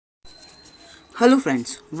Hello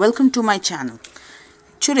friends, welcome to my channel.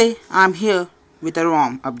 Today I am here with a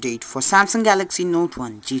ROM update for Samsung Galaxy Note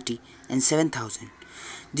 1 GT and 7000.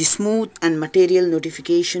 The smooth and material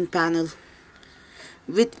notification panel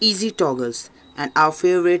with easy toggles and our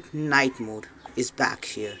favorite night mode is back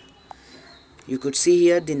here. You could see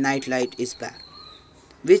here the night light is back,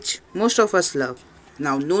 which most of us love.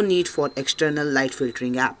 Now no need for external light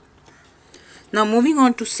filtering app. Now moving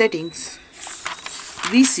on to settings,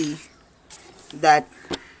 we see that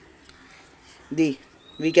we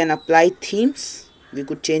can apply themes. We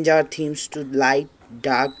could change our themes to light,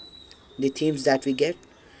 dark, the themes that we get.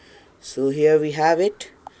 So here we have it.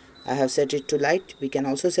 I have set it to light. We can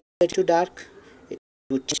also set it to dark. It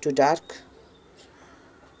would change to dark.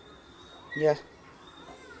 Yeah.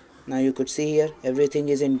 Now you could see here everything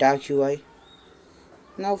is in dark UI.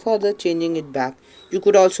 Now further changing it back, you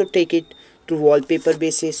could also take it to wallpaper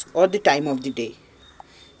basis or the time of the day.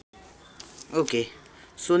 Okay,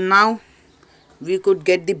 so now we could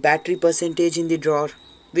get the battery percentage in the drawer,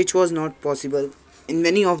 which was not possible in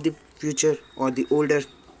many of the future or the older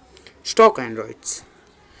stock Androids.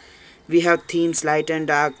 We have themes light and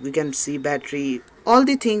dark, we can see battery, all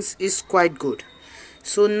the things is quite good.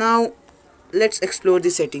 So now let's explore the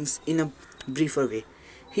settings in a briefer way.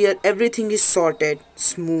 Here everything is sorted,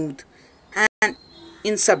 smooth and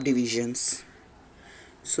in subdivisions.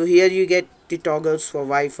 So here you get the toggles for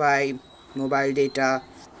Wi-Fi, mobile data,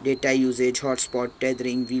 data usage, hotspot,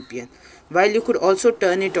 tethering, VPN. While you could also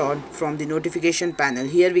turn it on from the notification panel,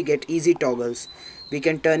 here we get easy toggles. We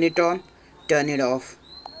can turn it on, turn it off,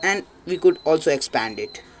 and we could also expand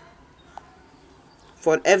it.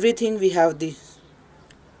 For everything we have the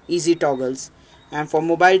easy toggles, and for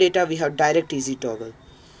mobile data we have direct easy toggle.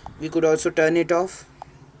 We could also turn it off.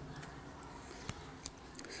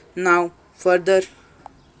 Now further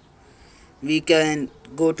we can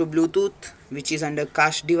go to Bluetooth, which is under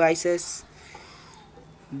cached devices,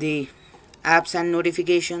 the apps and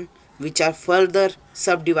notification, which are further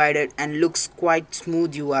subdivided and looks quite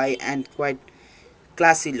smooth UI and quite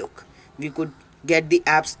classy look. We could get the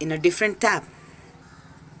apps in a different tab.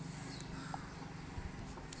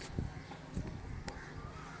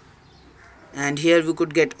 And here we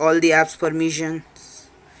could get all the apps permissions.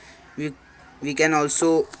 We can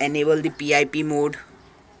also enable the PIP mode,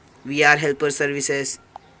 VR helper services.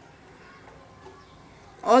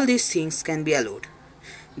 All these things can be allowed.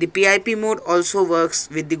 The PIP mode also works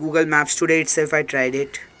with the Google Maps. Today itself I tried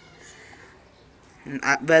it.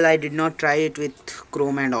 Well, I did not try it with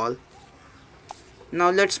Chrome and all.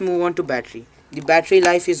 Now let's move on to battery. The battery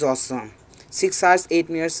life is awesome. 6 hours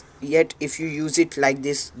 8 minutes, yet if you use it like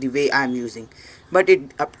this, the way I am using, but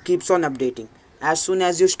it keeps on updating. As soon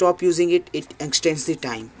as you stop using it, it extends the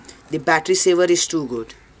time. The battery saver is too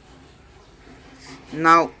good.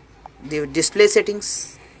 Now the display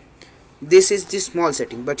settings, this is the small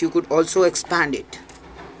setting, but you could also expand it.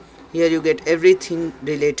 Here you get everything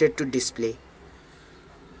related to display,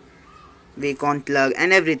 Wacom plug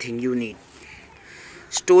and everything you need.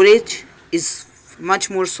 Storage is much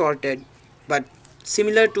more sorted, but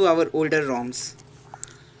similar to our older ROMs.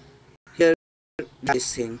 Here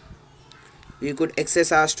this thing, we could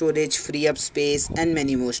access our storage, free up space and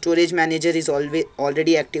many more. Storage manager is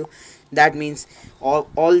already active. That means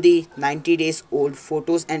all the 90 days old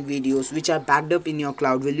photos and videos which are backed up in your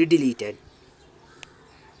cloud will be deleted.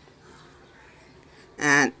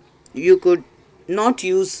 And you could not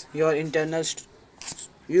use your SD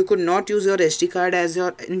card as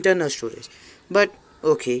your internal storage, but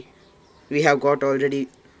okay, we have got already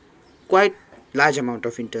quite large amount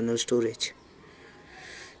of internal storage.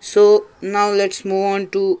 So now let's move on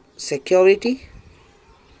to security.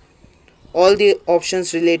 All the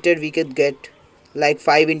options related we could get, like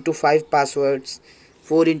 5x5 passwords,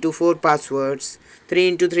 4x4 passwords,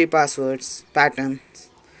 3x3 passwords, patterns,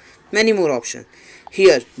 many more options.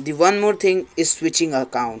 Here the one more thing is switching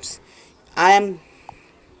accounts. I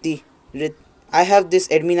have this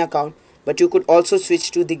admin account, but you could also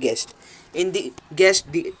switch to the guest. In the guest,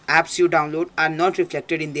 the apps you download are not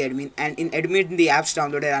reflected in the admin, and in admin the apps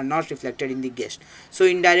downloaded are not reflected in the guest. So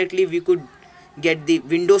indirectly we could get the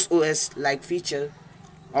Windows OS like feature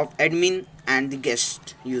of admin and the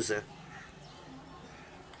guest user.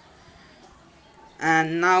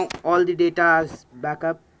 And now all the data is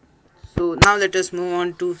backup. So now let us move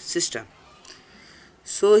on to system.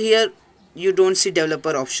 So here you don't see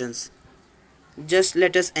developer options. Just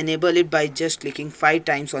let us enable it by just clicking 5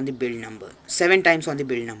 times on the build number, 7 times on the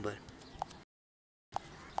build number.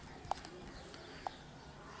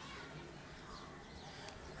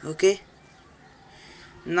 Okay,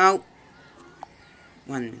 now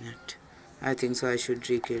 1 minute. I think so I should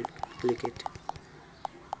click it.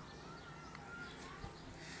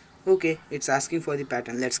 Okay, it's asking for the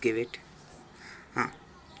pattern. Let's give it. Huh.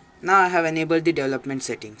 Now I have enabled the development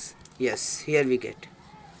settings. Yes, here we get.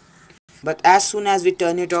 But as soon as we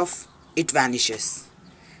turn it off, it vanishes.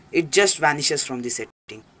 It just vanishes from the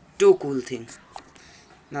setting. Too cool thing.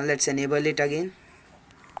 Now let's enable it again.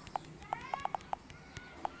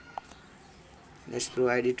 Let's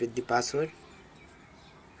provide it with the password.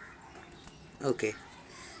 Okay.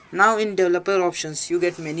 Now in developer options, you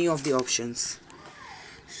get many of the options.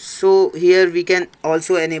 So here we can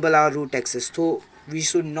also enable our root access. So we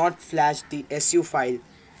should not flash the su file.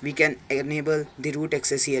 We can enable the root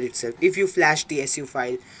access here itself. If you flash the su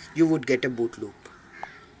file, you would get a boot loop.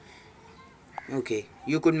 Okay,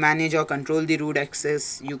 you could manage or control the root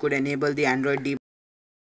access. You could enable the Android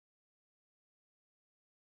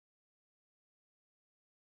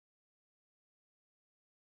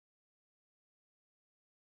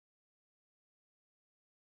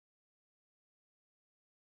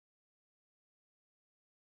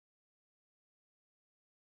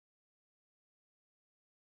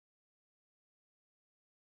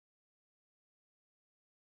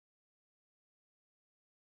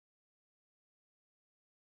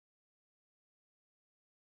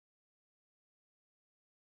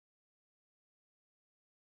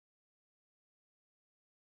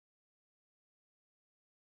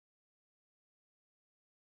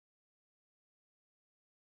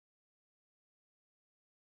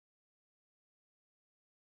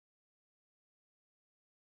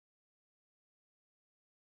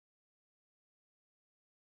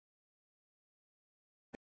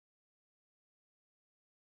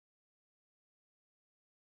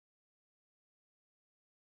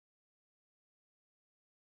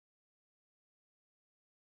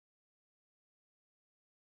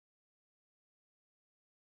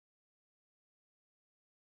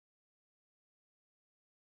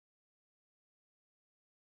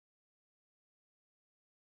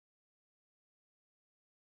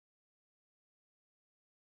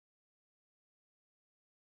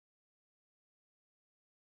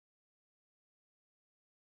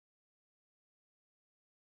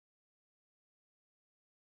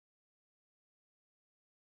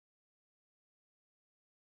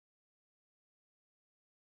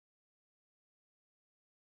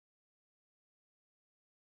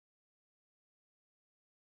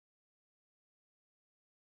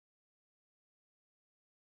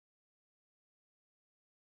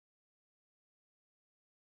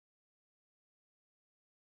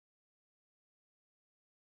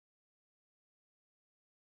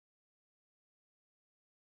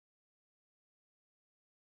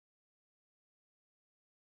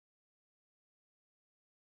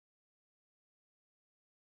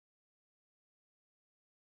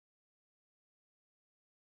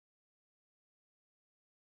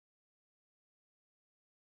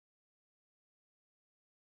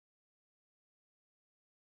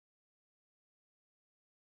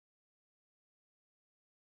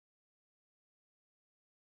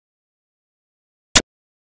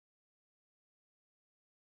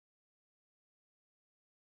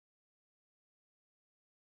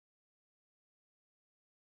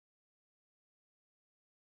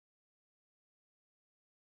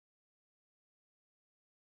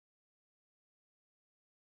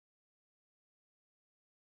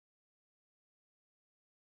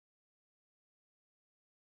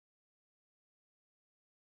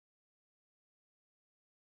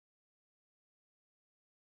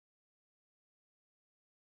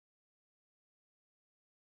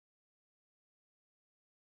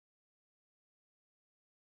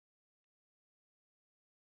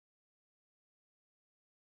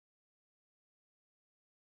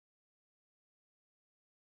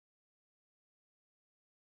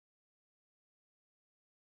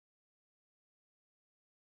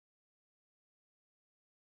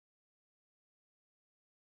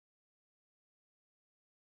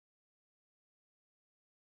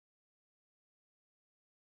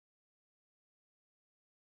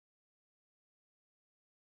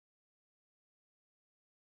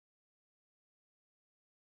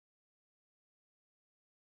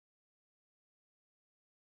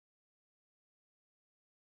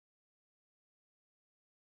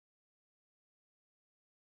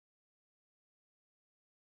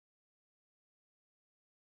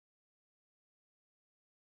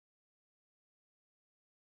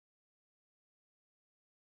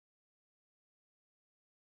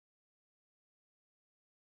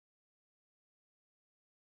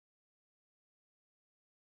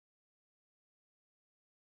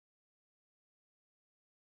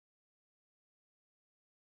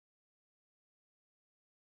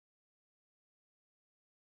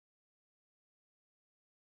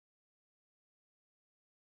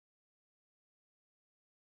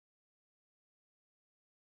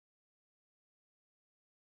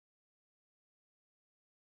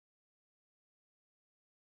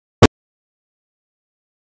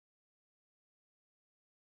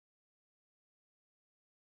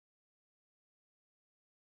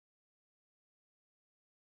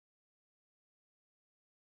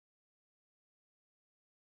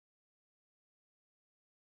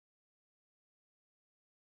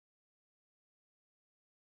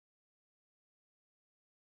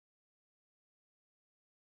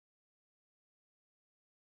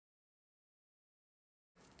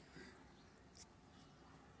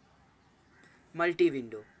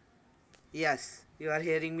multi-window. Yes, you are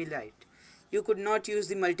hearing me right. You could not use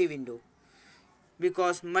the multi-window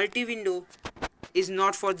because multi-window is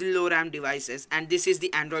not for the low RAM devices, and this is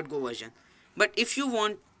the Android Go version. But if you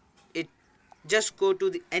want it, just go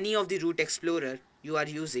to any of the root explorer you are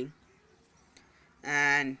using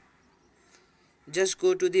and just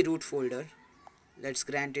go to the root folder. Let's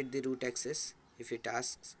grant it the root access if it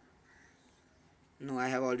asks. No, I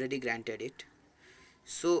have already granted it.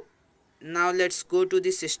 So now let's go to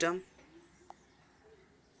the system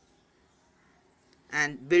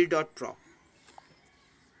and build.pro.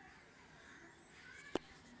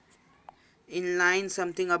 In line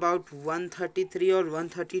something about 133 or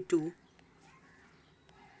 132,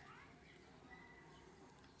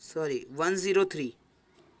 sorry, 103,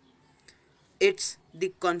 it's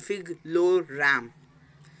the config low ram,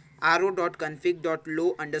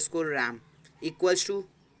 ro.config.low underscore ram equals to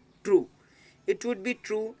true. It would be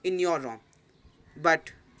true in your ROM,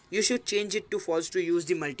 but you should change it to false to use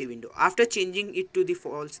the multi-window. After changing it to the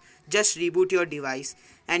false, just reboot your device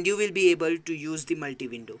and you will be able to use the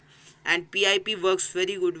multi-window. And PIP works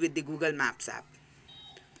very good with the Google Maps app.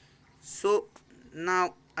 So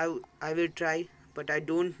now I will try, but I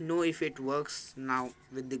don't know if it works now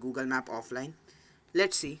with the Google Map offline.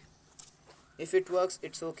 Let's see. If it works,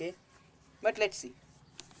 it's okay, but let's see.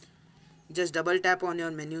 Just double tap on your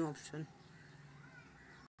menu option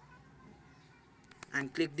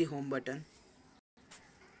and click the home button.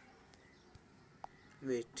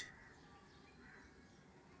 Wait.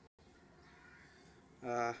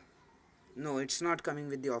 No, it's not coming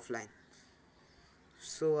with the offline.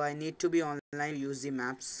 So I need to be online to use the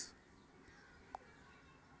maps.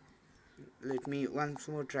 Let me once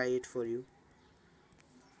more try it for you.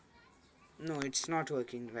 No, it's not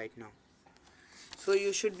working right now. So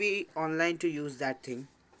you should be online to use that thing.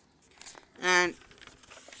 And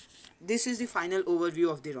this is the final overview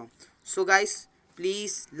of the ROM. So guys,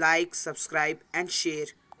 please like, subscribe and share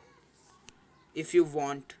if you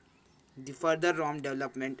want the further ROM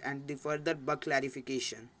development and the further bug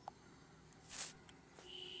clarification.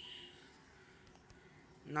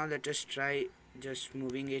 Now let us try just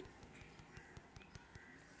moving it.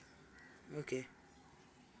 Okay,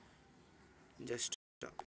 just